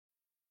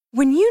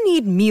When you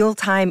need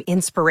mealtime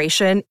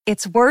inspiration,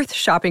 it's worth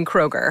shopping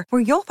Kroger,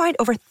 where you'll find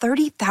over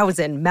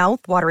 30,000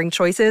 mouth-watering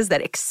choices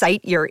that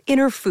excite your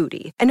inner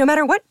foodie. And no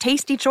matter what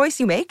tasty choice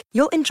you make,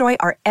 you'll enjoy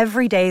our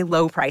everyday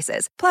low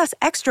prices, plus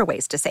extra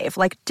ways to save,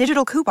 like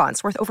digital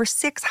coupons worth over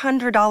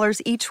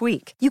 $600 each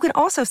week. You can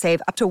also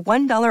save up to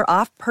 $1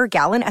 off per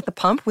gallon at the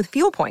pump with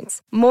fuel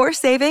points. More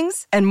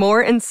savings and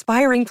more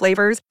inspiring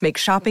flavors make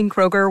shopping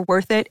Kroger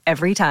worth it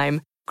every time.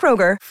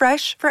 Kroger,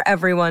 fresh for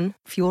everyone.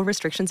 Fuel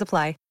restrictions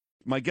apply.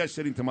 My guest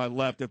sitting to my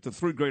left after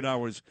 3 great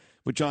hours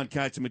with John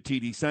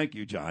Catsimatidis, thank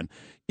you, John,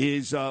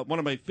 is one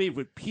of my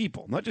favorite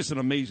people. Not just an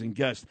amazing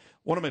guest,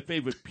 one of my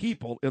favorite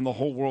people in the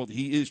whole world.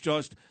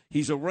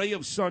 He's a ray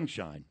of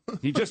sunshine.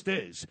 He just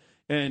is.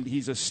 And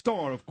he's a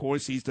star, of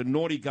course. He's the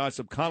naughty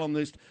gossip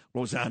columnist,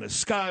 Rosanna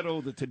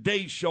Scotto, the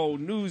Today Show,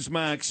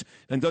 Newsmax,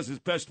 and does his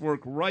best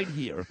work right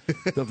here,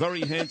 the very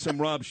handsome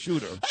Rob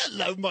Shooter.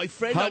 Hello, my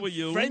friend. How are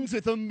you? Friends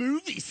with a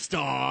movie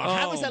star. Oh.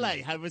 How was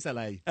L.A.? How was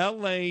L.A.?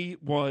 L.A.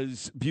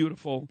 was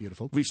beautiful.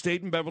 Beautiful. We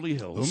stayed in Beverly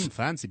Hills.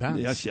 Fancy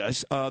pants.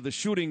 Yes. The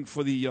shooting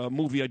for the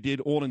movie I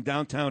did all in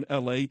downtown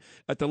L.A.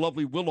 at the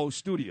lovely Willow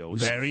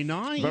Studios. Very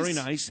nice. Very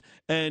nice.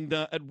 And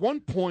at one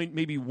point,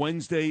 maybe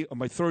Wednesday, on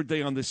my third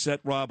day on the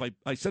set, Rob,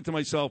 I said to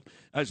myself,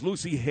 as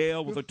Lucy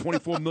Hale with her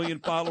 24 million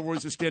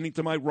followers is standing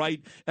to my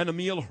right, and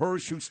Emile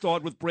Hirsch, who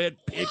starred with Brad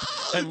Pitt,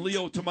 and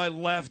Leo to my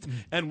left,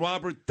 and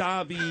Robert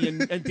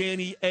Davi, and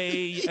Danny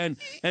A,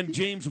 and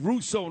James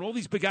Russo, and all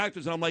these big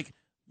actors, and I'm like,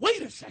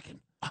 wait a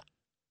second.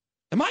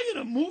 Am I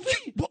in a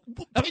movie?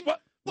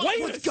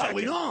 What's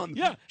going on?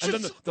 Yeah, and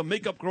then the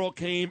makeup girl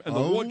came, and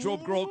the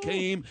wardrobe girl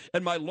came,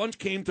 and my lunch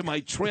came to my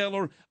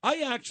trailer.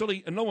 I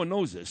actually, and no one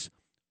knows this,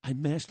 I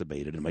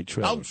masturbated in my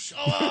trailer.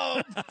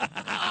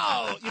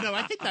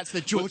 I think that's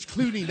the George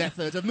Clooney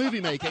method of movie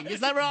making.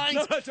 Is that right?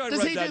 No, that's right.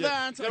 Does he do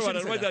that? Yeah,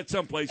 I read that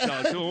someplace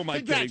else. Who am I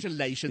kidding?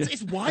 Congratulations.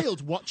 It's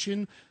wild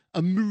watching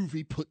a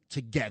movie put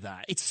together.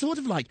 It's sort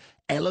of like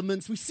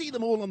Elements. We see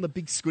them all on the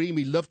big screen.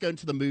 We love going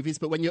to the movies,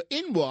 but when you're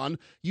in one,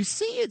 you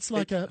see it's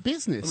like a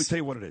business. Let me tell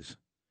you what it is.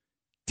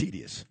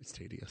 Tedious. It's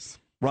tedious.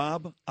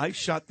 Rob, I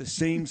shot the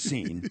same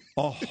scene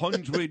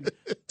 100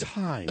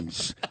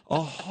 times.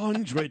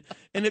 100.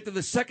 And after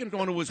the second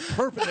one, it was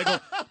perfect. I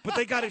go, but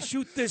they got to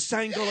shoot this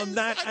angle and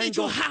that angle. I need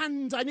your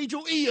hand. I need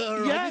your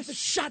ear. Yes. I need the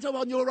shadow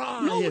on your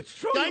eye. No, it's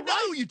true. I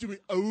know you do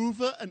it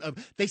over and over.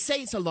 They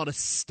say it's a lot of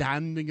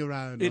standing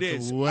around. It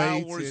is.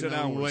 Hours and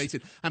hours.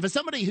 Waiting. And for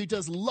somebody who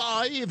does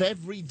live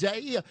every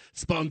day,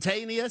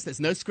 spontaneous, there's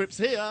no scripts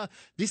here,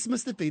 this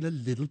must have been a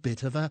little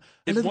bit of a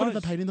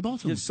pain in the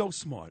bottom. You're so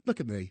smart. Look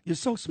at me. You're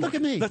so smart. Look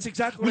at me. That's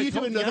exactly what I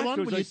told the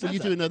actors. Will you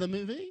do another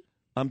movie?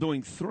 I'm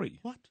doing 3.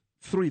 What?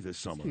 3 this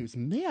summer. Excuse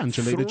me,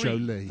 Angelina 3.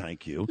 Jolie.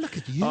 Thank you. Look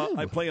at you.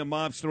 I play a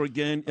mobster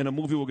again in a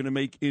movie we're going to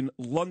make in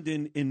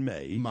London in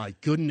May. My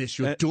goodness,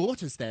 your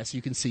daughter's there, so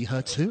you can see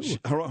her too.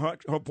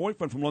 Her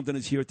boyfriend from London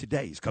is here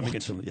today. He's coming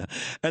in. Yeah.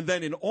 And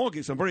then in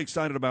August, I'm very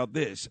excited about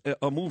this.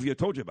 A movie, I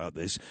told you about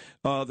this.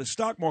 The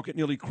stock market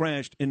nearly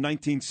crashed in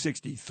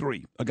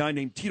 1963. A guy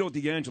named Tito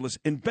DeAngelis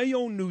in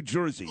Bayonne, New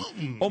Jersey,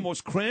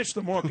 almost crashed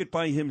the market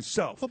by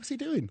himself. What was he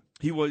doing?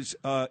 He was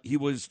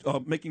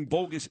making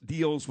bogus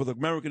deals with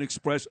American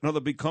Express and other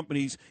big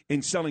companies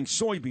in selling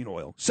soybean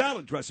oil,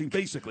 salad dressing,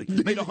 basically.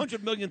 Made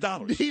 $100 million.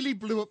 Nearly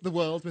blew up the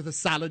world with a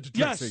salad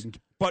dressing.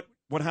 Yes, but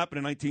what happened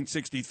in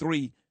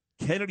 1963?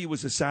 Kennedy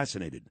was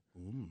assassinated,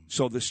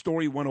 so the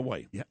story went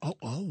away. Yeah.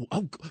 Oh.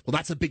 Well,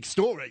 that's a big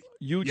story.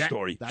 Huge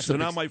story. So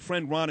now my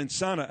friend Ron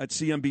Insana at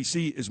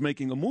CNBC is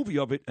making a movie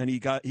of it, and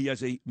he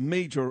has a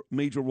major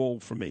role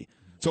for me.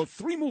 So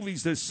 3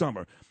 movies this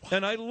summer,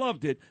 and I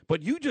loved it.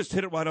 But you just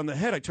hit it right on the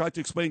head. I tried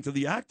to explain to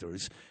the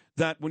actors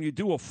that when you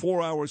do a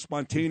 4-hour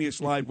spontaneous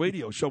live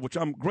radio show, which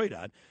I'm great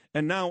at,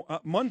 and now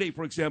Monday,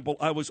 for example,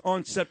 I was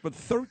on set for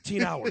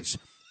 13 hours.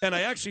 And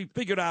I actually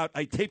figured out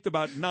I taped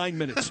about 9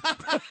 minutes.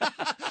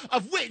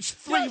 Of which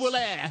 3 will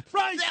air.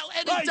 Right.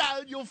 They'll edit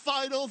down your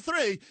final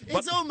 3.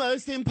 It's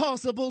almost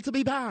impossible to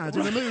be bad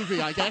in a movie,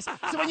 I guess.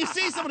 So when you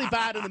see somebody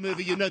bad in a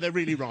movie, you know they're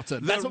really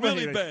rotten. They're That's what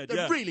really we're bad.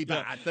 They're really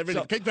bad. Yeah. They're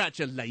really.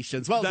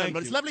 Congratulations. Well done.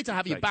 But it's lovely to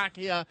have you back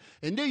here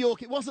in New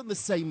York. It wasn't the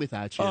same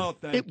without you. Oh,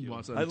 thank you. It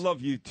wasn't. I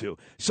love you, too.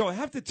 So I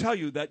have to tell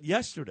you that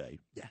yesterday,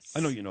 yes, I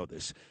know you know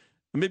this.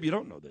 Maybe you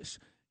don't know this.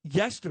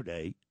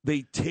 Yesterday,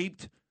 they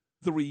taped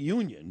the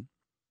reunion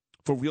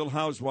for Real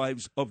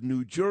Housewives of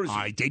New Jersey.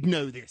 I did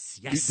know this.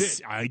 Yes, you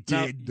did. I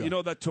did. Now, you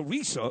know that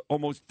Teresa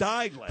almost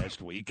died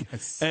last week,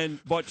 yes.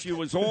 but she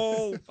was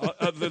all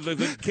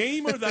the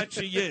gamer that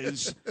she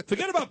is.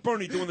 Forget about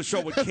Bernie doing the show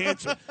with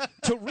cancer.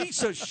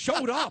 Teresa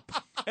showed up,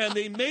 and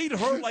they made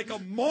her like a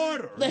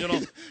martyr.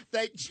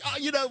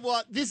 You know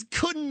what? This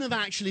couldn't have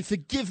actually,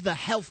 forgive the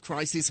health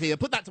crisis here,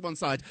 put that to one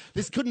side.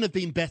 This couldn't have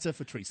been better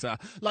for Teresa.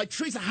 Like,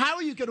 Teresa, how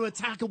are you going to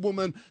attack a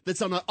woman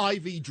that's on an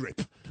IV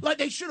drip? Like,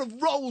 they should have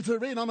rolled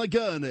her in on a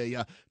gurney.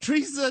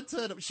 Teresa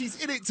turned up.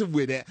 She's in it to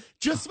win it.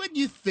 Just when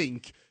you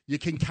think you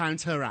can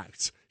count her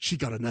out, she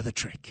got another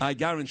trick. I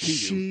guarantee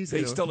you,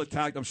 they still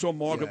attacked. I'm sure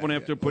Margaret went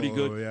after her pretty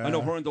good. Yeah. I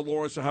know her and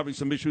Dolores are having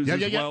some issues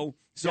as well.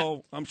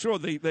 So I'm sure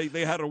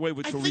they had her way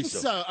with Teresa. I think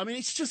so. I mean,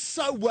 it's just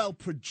so well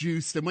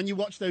produced, and when you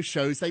watch those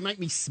shows, they make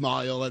me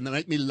smile and they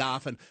make me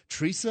laugh. And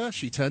Teresa,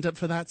 she turned up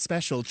for that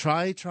special.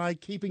 Try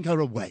keeping her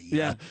away.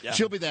 Yeah.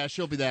 She'll be there.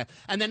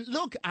 And then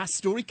look, our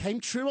story came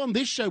true on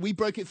this show. We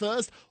broke it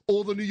first.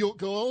 All the New York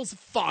girls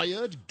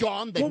fired,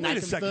 gone. They've now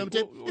confirmed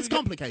it. It's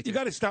complicated. You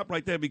got to stop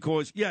right there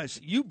because yes,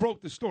 you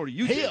broke the story.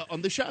 You here did.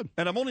 on the show,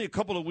 and I'm only a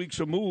couple of weeks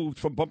removed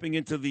from bumping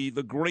into the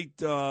great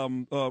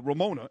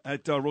Ramona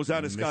at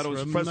Rosanna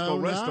Scotto's Fresco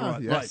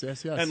restaurant. Yes,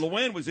 right. yes. And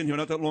Luann was in here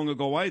not that long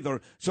ago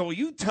either. So are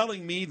you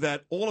telling me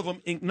that all of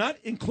them, not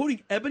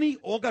including Ebony,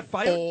 all got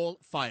fired? All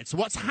fired. So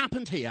what's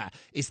happened here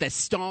is they're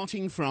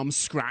starting from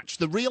scratch.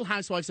 The Real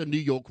Housewives of New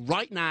York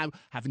right now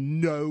have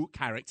no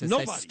characters.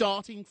 Nobody. They're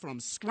starting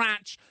from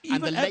scratch.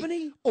 Even and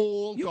Ebony?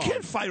 All you gone.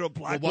 can't fire a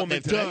black what woman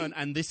they've today. done,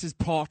 and this is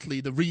partly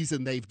the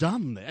reason they've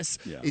done this,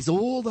 is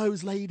all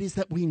those ladies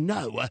that we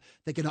know,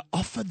 they're going to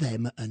offer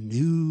them a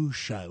new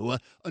show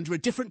under a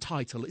different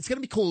title. It's going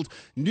to be called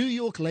New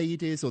York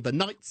Ladies or the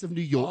Knights of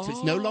New York. So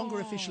it's no longer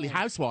officially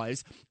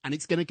Housewives, and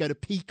it's going to go to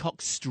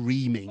Peacock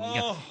streaming.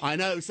 I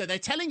know. So they're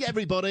telling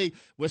everybody,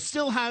 we're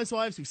still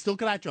Housewives, we've still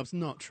got our jobs.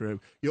 Not true.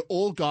 You're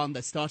all gone.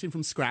 They're starting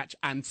from scratch.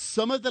 And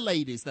some of the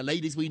ladies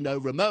we know,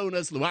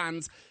 Ramona's,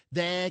 Luann's,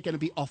 they're going to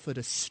be offered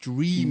a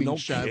streaming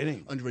show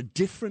under a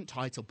different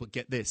title. But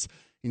get this.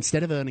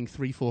 Instead of earning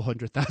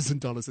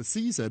 $300,000-$400,000 a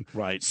season,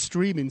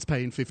 streaming's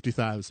paying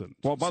 $50,000.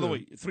 Well, by the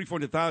way,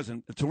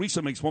 $300,000.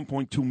 Teresa makes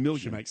 $1.2 million.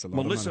 She makes a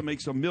lot. Melissa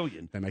makes $1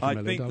 million. They make I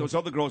 $1 million. think those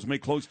other girls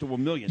make close to $1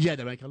 million. Yeah,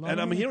 they make a lot.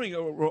 And I'm hearing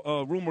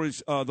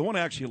rumors. The one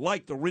I actually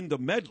liked, Dorinda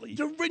Medley.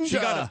 Dorinda, she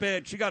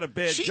got a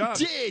bad job.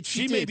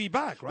 She may be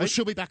back, right? Well,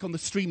 she'll be back on the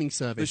streaming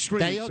service.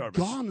 They are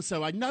gone,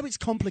 so I know it's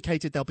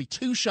complicated. There'll be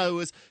two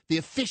shows. The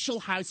official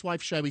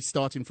Housewife show is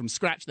starting from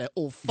scratch. They're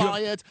all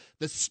fired.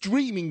 The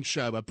streaming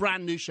show, a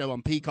brand new show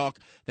on Peacock.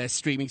 Their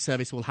streaming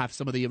service will have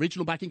some of the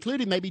original back,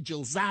 including maybe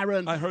Jill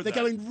Zarin. I heard they're that.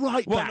 going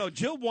right well, back. Well, no,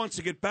 Jill wants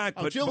to get back.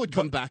 But Jill would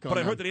come back. But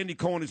I heard that Andy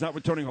Cohen is not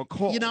returning her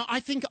call. You know, I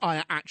think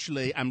I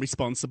actually am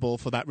responsible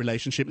for that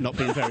relationship not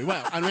being very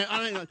well. I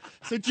mean,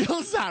 so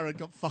Jill Zarin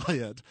got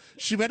fired.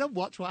 She went and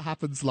watched What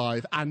Happens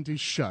Live,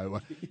 Andy's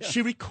show. Yeah.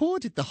 She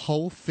recorded the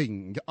whole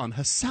thing on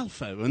her cell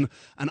phone,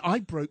 and I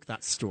broke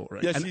that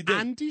story. Yes, and you did.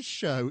 Andy's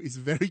show is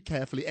very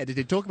carefully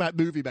edited. Talk about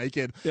movie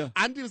making. Yeah.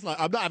 Andy was like,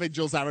 I'm not having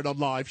Jill Zarin on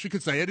live. She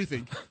could say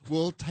anything.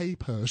 We'll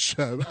tape her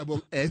show and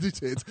we'll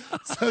edit it.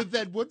 So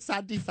then once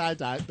Andy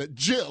found out that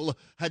Jill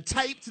had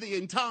taped the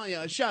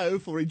entire show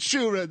for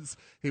insurance,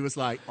 he was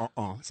like,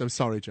 So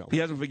sorry, Jill. He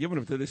hasn't forgiven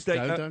him to this day.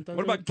 Don't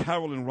what about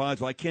Carolyn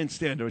Rodswell? I can't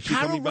stand her. Is she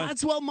Carol coming back?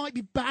 Rodswell might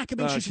be back. I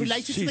mean, she's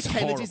related to the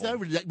Kennedys,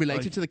 horrible. though.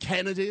 Related to the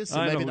Kennedys. So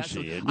I maybe know that's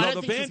she is. I No,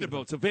 don't the think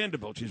Vanderbilts. The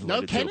Vanderbilts she's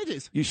related to.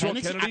 Kennedys. You sure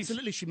Kennedys? Kennedys?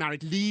 Absolutely. She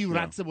married Lee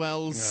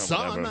Radziwill's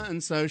son,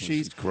 and so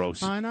she's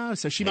gross. I know.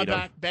 So she might be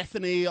back.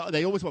 Bethany,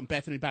 they always want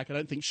Bethany back. I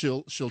don't think she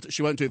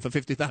won't do it for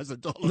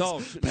 $50,000. No,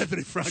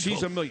 Bethany Frankel.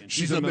 She's $1 million.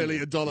 She's $1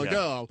 million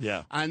girl.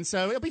 Yeah. And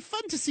so it'll be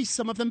fun to see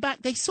some of them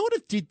back. They sort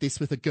of did this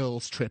with a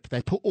girls' trip.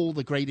 They put all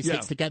the greatest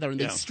hits together and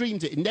they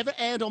streamed it. It never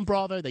aired on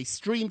Bravo. They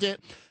streamed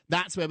it.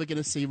 That's where we're going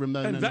to see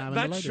Ramona and now.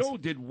 That show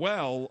did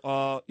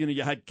well.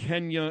 You had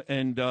Kenya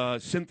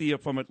and Cynthia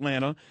from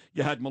Atlanta.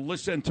 You had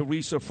Melissa and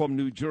Teresa from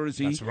New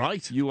Jersey. That's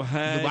right. You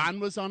had Luann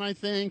was on, I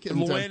think.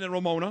 Luann and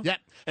Ramona. Yeah.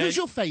 Who's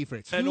your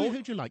favourite?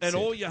 Who'd you like? And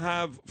all you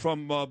have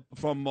from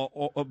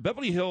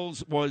Beverly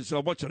Hills was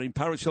what's her name?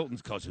 Paris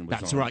Hilton's cousin.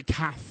 That's right,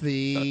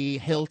 Kathy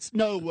Hilton.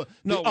 No,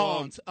 the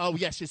aunt. Oh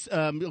yes,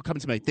 it'll come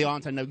to me. The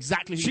aunt. I know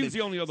exactly who. She was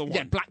the only other one.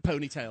 Yeah, black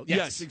ponytail.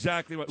 Yes,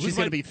 exactly. Right. She's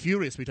going to be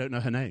furious. We don't know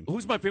her name.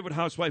 Who's my favorite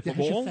housewife of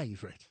who's all? Your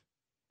favorite?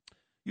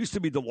 Used to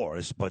be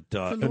Dolores, but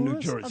Dolores? in New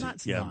Jersey. Oh,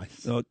 that's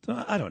nice. nice.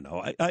 I don't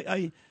know.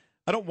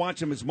 I don't watch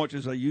them as much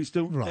as I used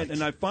to, right.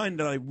 and I find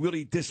that I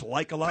really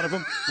dislike a lot of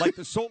them. Like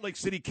the Salt Lake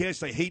City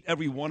cast, I hate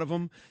every one of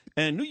them,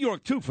 and New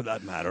York too, for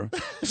that matter.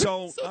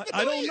 So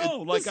I don't know.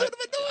 Like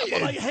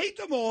I hate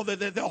them all.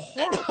 They're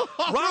horrible.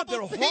 Rob,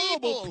 they're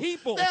horrible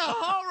people. They're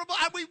horrible,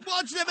 and we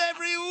watch them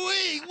every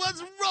week.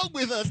 What's wrong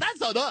with us?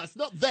 That's on us,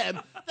 not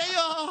them. They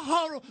are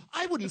horrible.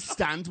 I wouldn't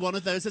stand one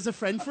of those as a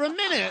friend for a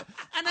minute,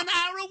 and an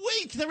hour a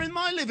week they're in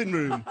my living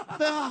room.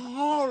 They're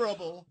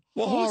horrible.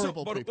 Well,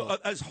 horrible people.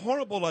 As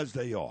horrible as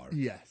they are,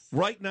 yes.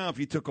 Right now, if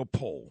you took a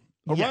poll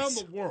around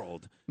the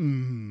world,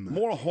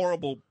 more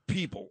horrible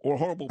people or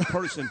horrible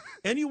person,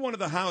 any one of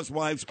the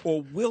housewives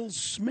or Will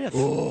Smith.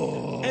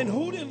 Oh. And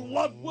who didn't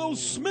love Will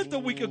Smith a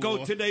week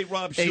ago today,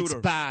 Rob Shooter? It's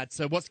bad.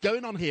 So what's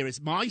going on here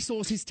is my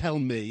sources tell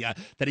me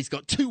that he's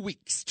got 2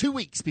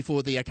 weeks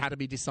before the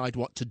Academy decide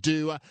what to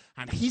do,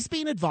 and he's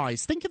been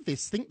advised. Think of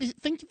this.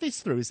 Think of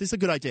this through. Is this a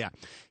good idea?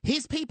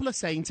 His people are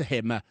saying to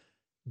him,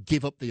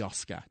 give up the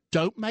Oscar.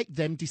 Don't make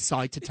them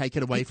decide to take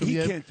it away from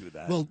you. He can't do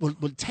that.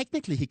 Well,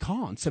 technically he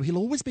can't. So he'll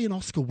always be an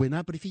Oscar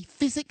winner, but if he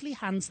physically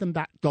hands them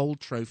that gold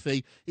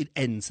trophy, it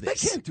ends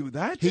this. They can't do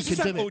that. He This can is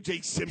do not it.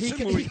 O.J.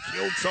 Simpson where he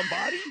killed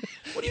somebody.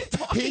 What are you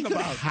talking He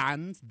about? can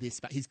hand this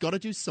back. He's got to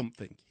do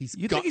something.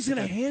 You think he's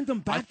going to hand them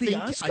back the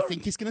Oscar? I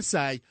think he's going to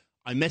say,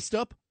 I messed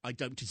up. I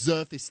don't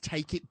deserve this.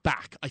 Take it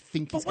back. I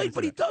think he's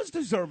But he does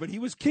deserve it. He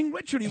was King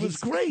Richard. He was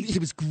great. He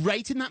was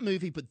great in that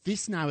movie, but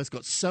this now has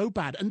got so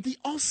bad. And the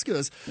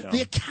Oscars,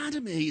 the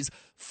Academy is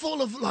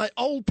full of like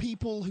old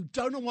people who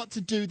don't know what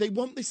to do. They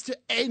want this to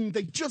end.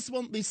 They just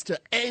want this to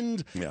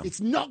end. Yeah. It's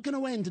not going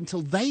to end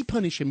until they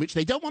punish him, which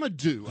they don't want to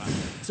do.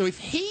 So if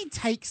he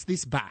takes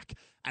this back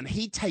and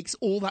he takes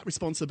all that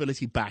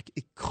responsibility back,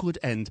 it could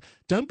end.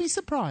 Don't be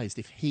surprised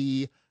if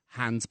he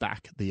hands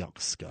back the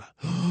Oscar.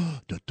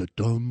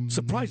 Dum-dum-dum.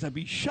 Surprised, I'd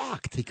be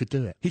shocked. He could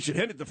do it. He should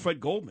hand it to Fred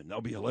Goldman. That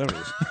would be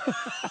hilarious.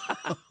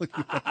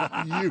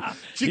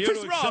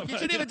 Chris Rock. You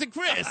should give it to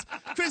Chris.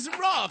 Chris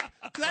Rock.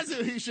 That's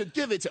who he should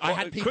give it to. I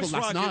had people Chris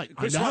last Rock, night.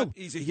 Chris I know. Rock,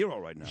 he's a hero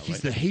right now. He's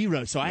right? the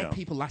hero. So I had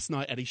people last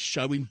night at his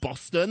show in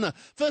Boston.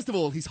 First of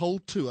all, his whole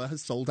tour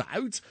has sold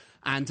out.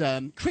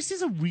 And Chris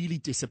is a really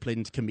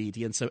disciplined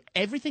comedian. So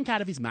everything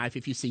out of his mouth,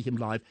 if you see him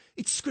live,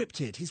 it's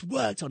scripted. He's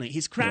worked on it.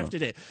 He's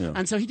crafted it. Yeah.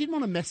 And so he didn't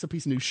want to mess up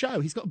his new show.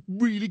 He's got a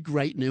really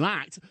great new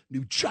act,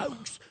 new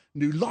jokes,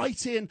 new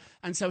lighting.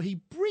 And so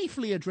he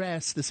briefly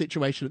addressed the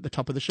situation at the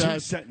top of the show. 2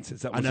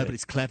 sentences. That I was know, it. but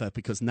it's clever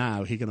because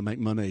now he's going to make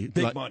money.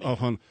 Big money. Oh,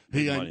 hon,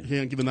 he Big money.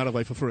 ain't giving that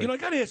away for free. You know, I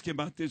got to ask you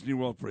about Disney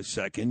World for a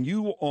second.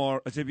 You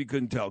are, as if you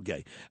couldn't tell,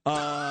 gay.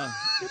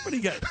 You're pretty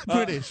gay.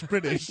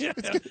 British. Yeah,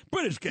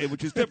 British gay,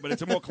 which is different.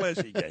 It's a more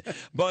classy gay.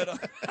 But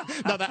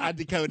Not that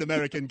anti-code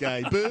American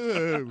gay.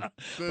 Boo.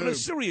 on a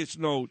serious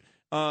note,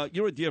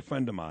 you're a dear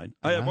friend of mine.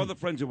 I have other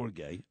friends who are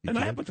gay, and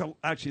I happen to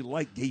actually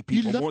like gay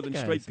people more than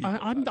straight people.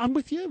 I'm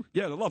with you.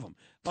 Yeah, I love them.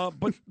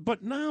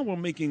 But now we're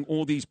making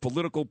all these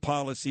political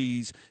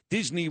policies.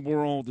 Disney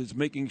World is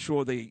making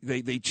sure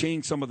they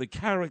change some of the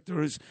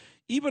characters.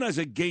 Even as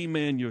a gay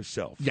man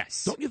yourself,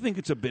 Yes. don't you think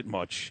it's a bit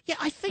much? Yeah,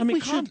 I think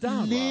we calm should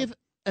down, live Rob.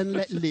 and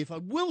let live. I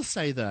will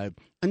say, though,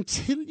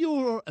 until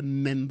you're a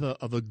member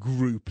of a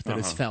group that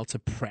has felt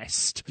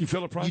oppressed. Do you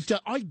feel oppressed?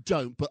 I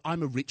don't, but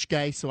I'm a rich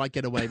gay, so I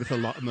get away with a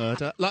lot of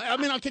murder.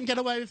 I can get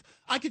away with...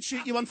 I could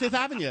shoot you on Fifth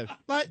Avenue.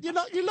 You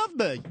love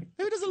me.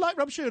 Who doesn't like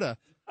Rob Shooter?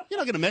 You're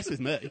not going to mess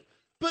with me.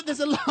 But there's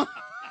a lot...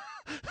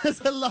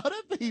 There's a lot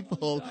of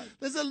people.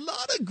 There's a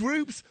lot of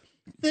groups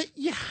that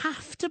you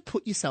have to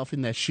put yourself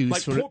in their shoes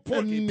Like for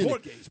a minute. poor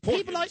gays.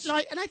 People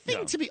and I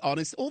think, to be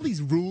honest, all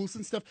these rules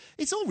and stuff,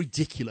 it's all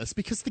ridiculous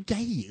because the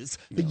gays,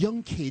 the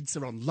young kids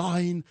are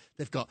online,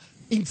 they've got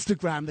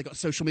Instagram, they've got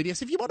social media.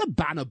 So if you want to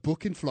ban a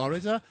book in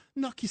Florida,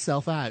 knock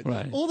yourself out.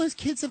 Right. All those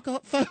kids have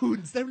got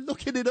phones, they're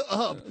looking it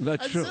up.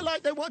 That's and true. so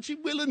they're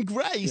watching Will and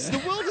Grace. The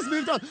world has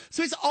moved on.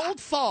 So it's old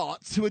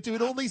farts who are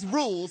doing all these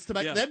rules to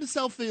make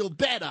themselves feel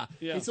better.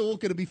 Yeah. It's all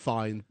going to be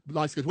fine.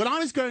 Life's good. When I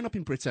was growing up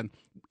in Britain,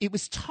 it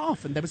was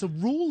tough, and there was a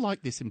rule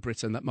like this in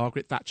Britain that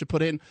Margaret Thatcher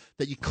put in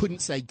that you couldn't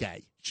say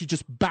gay. She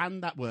just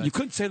banned that word. You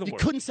couldn't say the word. You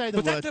couldn't say the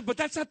word. But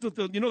that's not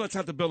that's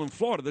not the bill in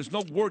Florida. There's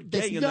no word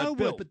gay There's in no that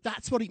bill. word, but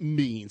that's what it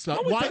means. No,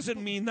 it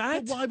doesn't mean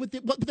that. But why would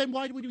but then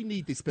why would we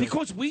need this bill?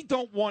 Because we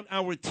don't want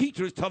our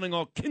teachers telling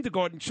our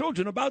kindergarten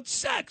children about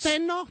sex. They're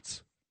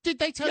not. Did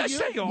they tell Yes, you?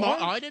 they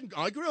are. I didn't.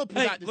 I grew up with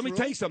Hey, that. let me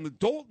tell you something. The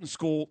Dalton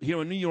School here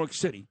in New York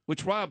City,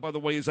 which, Rob, by the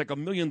way, is like $1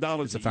 million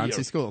a It's a fancy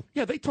year. school.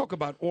 Yeah, they talk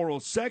about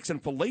oral sex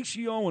and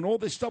fellatio and all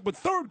this stuff with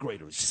third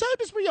graders. So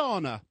does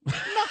Rihanna.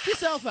 Knock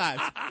yourself out.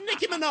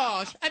 Nicki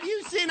Minaj. Have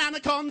you seen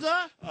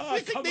Anaconda?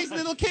 We think these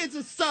little kids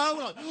are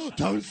so...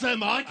 don't say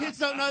my kids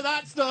don't know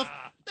that stuff.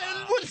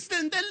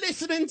 They're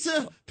listening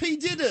to P.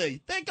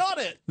 Diddy. They got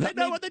it. They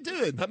know what they're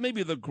doing. That may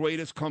be the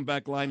greatest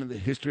comeback line in the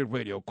history of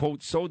radio.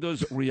 Quote, so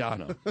does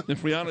Rihanna.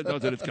 If Rihanna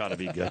does it, it's got to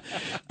be good.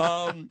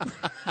 I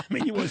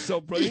mean, you were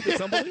so brilliant.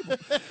 It's unbelievable.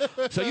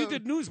 So you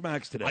did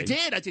Newsmax today. I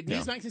did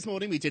Newsmax this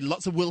morning. We did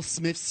lots of Will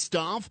Smith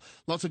stuff,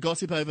 lots of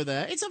gossip over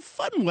there. It's a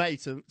fun way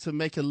to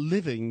make a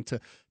living, to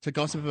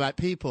gossip about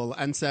people.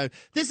 And so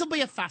this will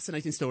be a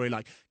fascinating story,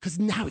 because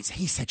now it's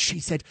he said, she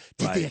said.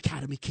 Did the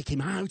Academy kick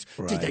him out?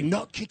 Right. Did they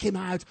not kick him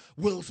out?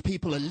 Will's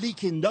people are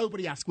leaking.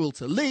 Nobody asked Will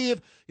to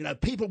leave.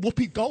 People,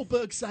 Whoopi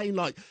Goldberg saying,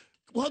 what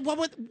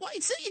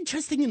it's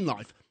interesting in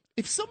life.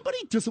 If somebody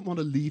doesn't want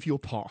to leave your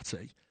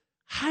party,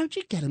 how do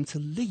you get them to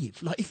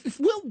leave? If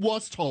Will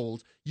was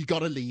told, you got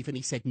to leave, and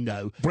he said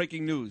no.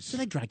 Breaking news. Do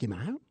they drag him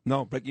out?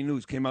 No, breaking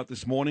news came out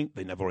this morning.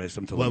 They never asked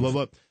him to leave.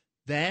 Whoa.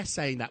 They're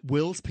saying that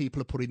Will's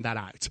people are putting that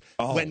out.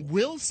 Oh. When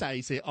Will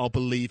says it, I'll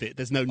believe it.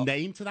 There's no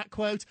name to that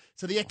quote.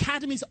 So the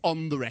Academy's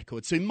on the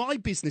record. So in my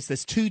business,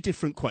 there's 2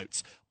 different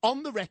quotes.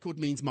 On the record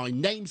means my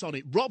name's on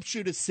it. Rob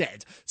Shooter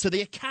said. So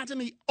the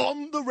Academy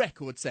on the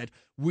record said,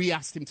 we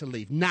asked him to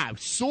leave. Now,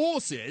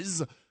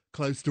 sources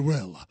close to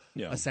Will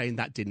are saying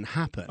that didn't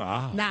happen.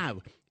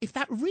 Now, if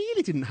that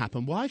really didn't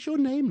happen, why is your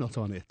name not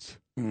on it?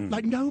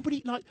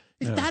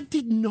 If that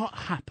did not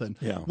happen,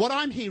 what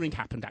I'm hearing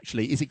happened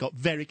actually is it got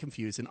very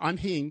confusing. I'm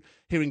hearing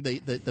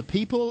the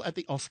people at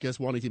the Oscars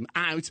wanted him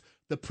out.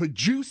 The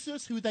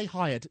producers who they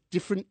hired,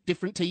 different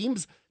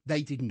teams,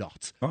 they did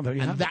not. Oh, there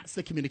you have it. That's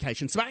the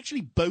communication. So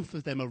actually, both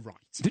of them are right.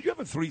 Did you have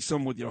a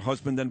threesome with your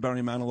husband and Barry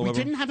Manilow? We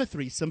didn't have a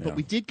threesome, but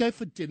we did go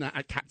for dinner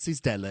at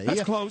Katz's Deli.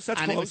 That's close. and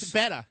close. it was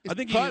better. I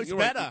think close, you're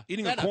better. Right.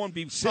 Eating better. a corned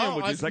beef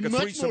sandwich is like a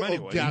much threesome more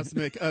anyway.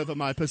 Orgasmic. over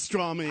my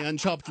pastrami and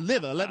chopped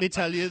liver. Let me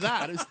tell you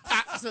that. It was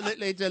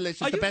absolutely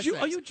delicious.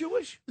 Are you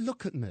Jewish?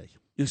 Look at me.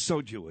 You're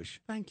so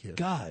Jewish. Thank you.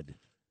 God.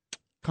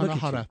 Kind of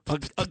horror.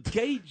 A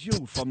gay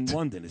Jew from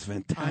London is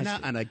fantastic. I know,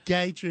 and a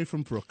gay Jew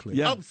from Brooklyn.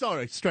 Yeah. Oh,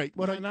 sorry, straight.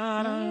 What? When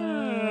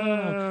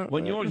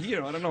you're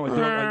here, I don't know.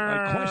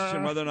 I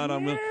question whether or not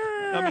I'm.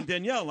 I mean,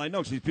 Danielle, I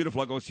know she's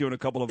beautiful. I'll go see her in a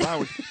couple of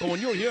hours. But when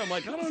you're here, I'm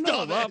like, I don't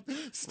know, Rob.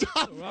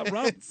 Stop Rob.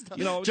 it.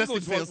 You know,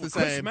 Justin feels the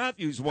Chris same.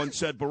 Matthews once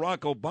said, Barack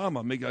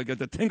Obama, I got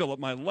the tingle up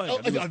my leg. Oh,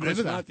 I Chris remember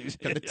that. Matthews.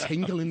 Got the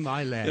tingle in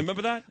my leg. You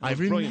remember that? I was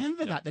brilliant.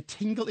 remember that. The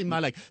tingle in my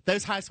leg.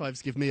 Those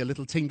housewives give me a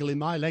little tingle in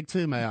my leg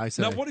too, may I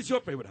say. Now, what is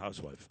your favorite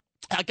housewife?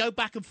 I go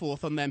back and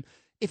forth on them.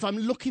 If I'm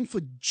looking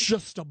for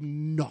just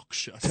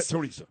obnoxious,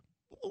 Teresa.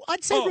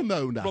 I'd say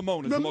Ramona.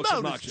 Ramona's the most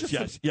obnoxious.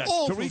 Just Yes.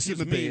 awful Teresa's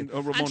human mean. being.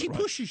 Ramona, and she right.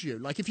 pushes you.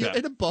 Like if you're Yeah.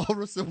 in a bar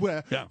or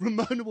somewhere, Yeah.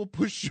 Ramona will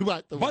push you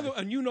out the way. By the way,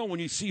 and you know when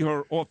you see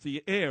her off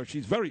the air,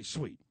 she's very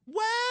sweet.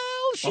 Well,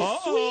 she's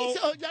Uh-oh.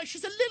 sweet. Yeah,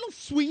 she's a little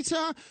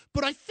sweeter,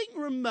 but I think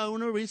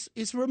Ramona is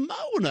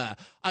Ramona.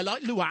 I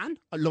like Luann.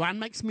 Luann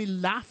makes me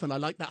laugh, and I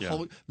like that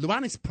whole.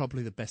 Luann is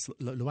probably the best.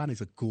 Luann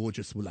is a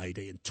gorgeous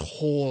lady and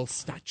tall,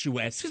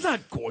 statuesque. She's not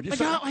gorgeous.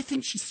 I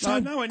think she's so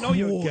now I know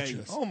you're gay.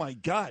 gorgeous. Oh my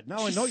God!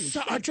 Now I know you're. So,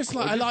 gay. I just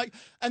like. I like,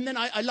 and then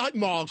I like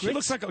Margaret. She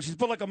looks like she's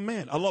built like a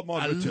man. I love I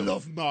Margaret too.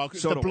 love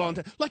Margaret, So the do blonde,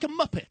 I. like a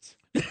Muppet,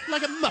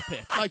 like a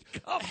Muppet, like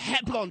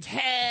blonde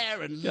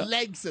hair and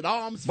legs and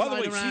arms. By the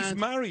way, flying she's around.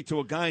 married to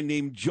a guy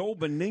named Joe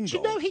Beningo. Do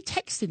you know he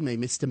texted me,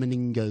 Mr.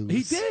 Meningos?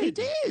 He did. He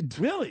did.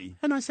 Really?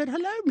 And I said,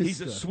 "Hello, Mr."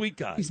 He's a sweet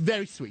guy. He's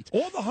very sweet.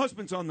 All the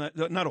husbands on that,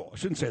 not all, I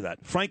shouldn't say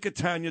that. Frank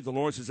Catania,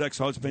 Dolores'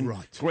 ex-husband,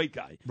 Right. great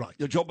guy. Right.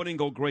 Joe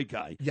Beningo, great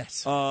guy.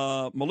 Yes.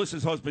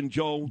 Melissa's husband,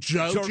 Joe.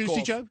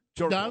 Juicy Joe?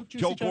 No, Juicy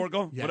Joe Joe?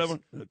 Gorgo, Yes. whatever.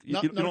 You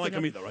No, don't no, like no.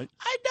 him either, right?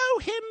 I know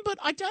him, but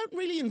I don't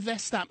really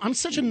invest that. I'm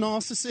such a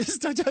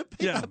narcissist. I don't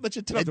pay that much You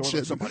have to work attention.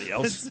 with somebody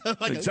else. So I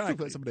don't Exactly. talk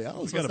about somebody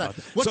else. Forget What's about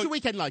that? that. What's So- your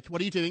weekend like?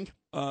 What are you doing?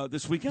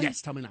 This weekend?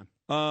 Yes, tell me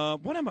now.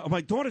 What am I?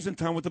 My daughter's in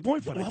town with the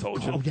boyfriend, I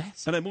told you. Oh,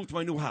 yes. And I moved to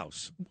my new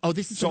house. Oh,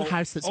 this is the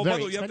house that's by very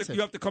the way, expensive.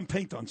 you have to come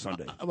paint on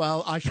Sunday.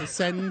 Well, I shall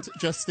send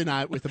Justin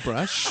out with a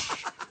brush.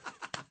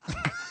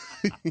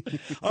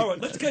 All right,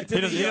 let's get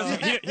to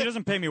He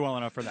doesn't pay me well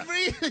enough for that.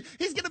 Really?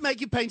 He's going to make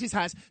you paint his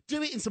house.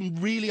 Do it in some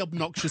really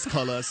obnoxious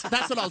colours.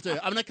 That's what I'll do.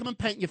 I'm going to come and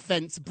paint your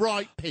fence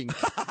bright pink.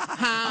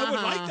 I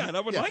would like that.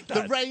 I would like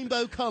that. The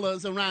rainbow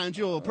colours around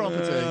your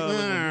property.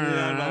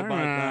 Yeah, I don't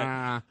mind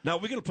that. Now,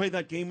 we're going to play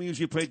that game we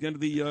usually play at the end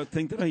of the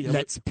thing today.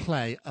 Let's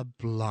play a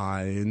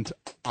blind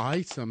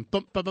item.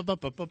 Bum, bum, bum, bum,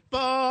 bum, bum,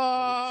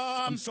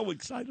 bum. I'm so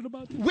excited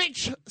about this.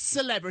 Which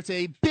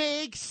celebrity,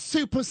 big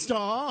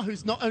superstar,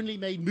 who's not only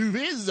made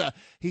movies,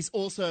 he's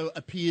also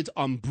appeared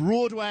on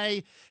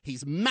Broadway,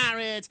 he's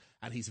married,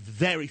 and he's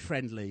very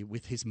friendly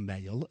with his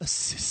male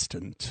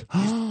assistant.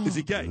 Is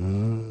he gay?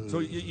 So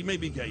you may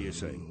be gay, you're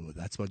saying. Oh,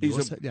 that's what He's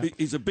you're a, saying. Yeah.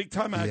 he's a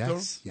big-time actor.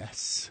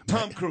 Yes.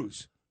 Tom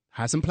Cruise.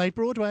 Hasn't played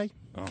Broadway.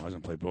 Oh,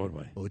 hasn't played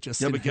Broadway. Or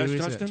Justin, You have a guess, who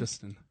is Justin? it,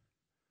 Justin?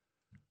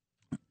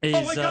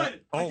 I got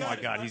it. Oh my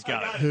God, he's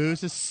got it.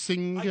 Who's a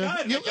singer?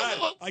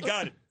 I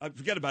got it. I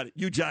forget about it.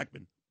 Hugh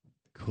Jackman.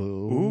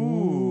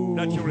 Cool.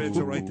 That's your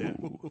answer right there.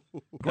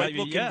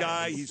 Great-looking Yeah.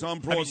 guy. He's on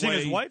Have Broadway. you seen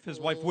his wife? His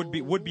wife would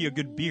be a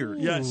good beard.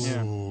 Yes.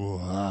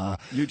 Yeah.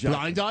 Hugh Jackman.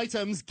 Blind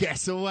items,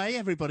 guess away,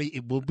 everybody.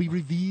 It will be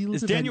revealed.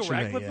 Is Daniel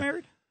eventually. Radcliffe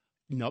married?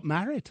 Not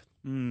married.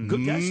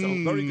 Good guess,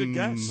 though. Very good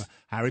guess.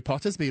 Harry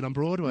Potter's been on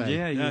Broadway.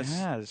 Yeah, Yes. he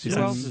has. Yes.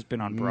 Who else has been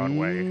on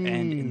Broadway and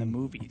in the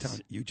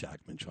movies? Hugh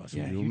Jackman, trust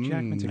Yeah, me. Hugh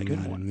Jackman's a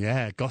good one.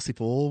 Yeah,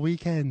 gossip all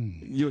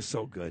weekend. You're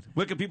so good.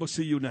 Where can people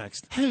see you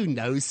next? Who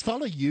knows?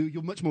 Follow you.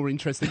 You're much more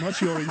interesting.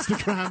 What's your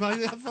Instagram?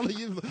 I follow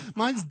you.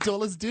 Mine's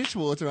dull as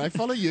dishwater. I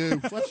follow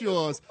you. What's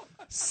yours?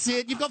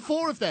 Sid, you've got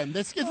 4 of them.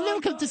 There's a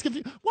little why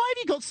have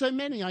you got so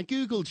many? I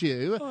googled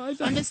you,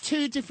 and there's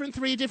 3 different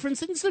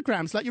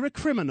Instagrams. Like you're a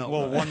criminal.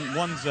 Well,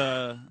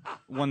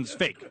 one's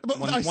fake.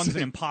 Well, I One's see.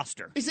 an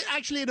imposter. Is it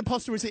actually an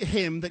imposter, or is it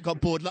him that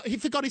got bored? Like, he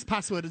forgot his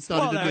password and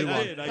started a new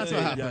one. That's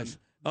what happened. Yes.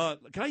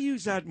 Can I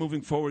use that moving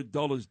forward?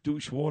 Dollars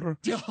douche water.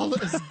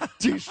 Dollars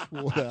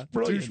dishwater.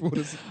 Brilliant.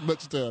 Dishwater's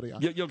much dirtier.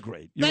 You're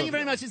great. Thank you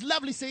very much. It's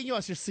lovely seeing you.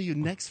 I shall see you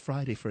next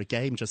Friday for a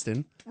game,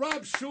 Justin.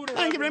 Rob Shooter.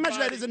 Thank you very much,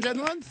 everybody. ladies and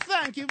gentlemen.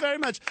 Thank you very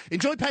much.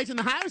 Enjoy painting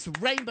the house.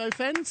 Rainbow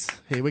fence.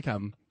 Here we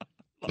come.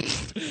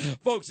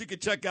 Folks, you can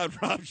check out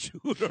Rob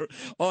Shooter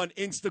on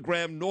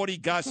Instagram, Naughty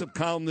Gossip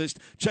Columnist.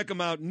 Check him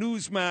out,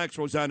 Newsmax,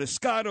 Rosanna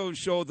Scotto's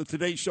show, The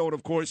Today Show, and,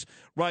 of course,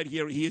 right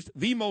here, he is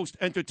the most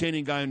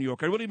entertaining guy in New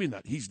York. I really mean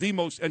that. He's the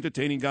most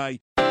entertaining guy.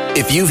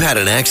 If you've had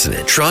an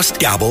accident, trust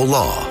Gabo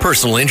Law.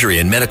 Personal injury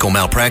and medical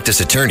malpractice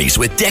attorneys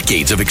with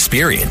decades of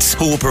experience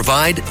who will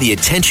provide the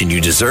attention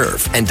you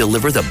deserve and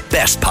deliver the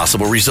best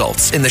possible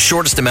results in the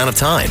shortest amount of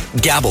time.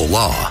 Gabo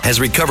Law has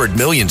recovered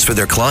millions for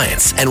their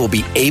clients and will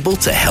be able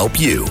to help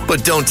you.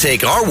 But don't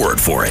take our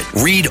word for it.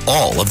 Read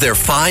all of their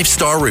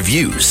 5-star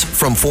reviews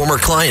from former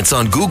clients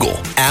on Google,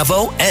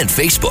 Avo, and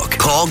Facebook.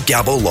 Call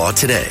Gabo Law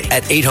today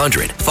at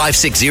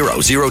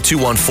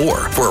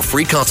 800-560-0214 for a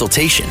free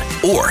consultation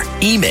or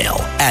email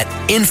at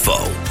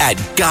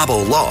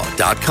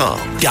info@gabolaw.com.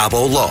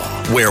 Gabo Law,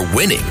 where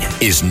winning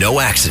is no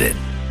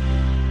accident.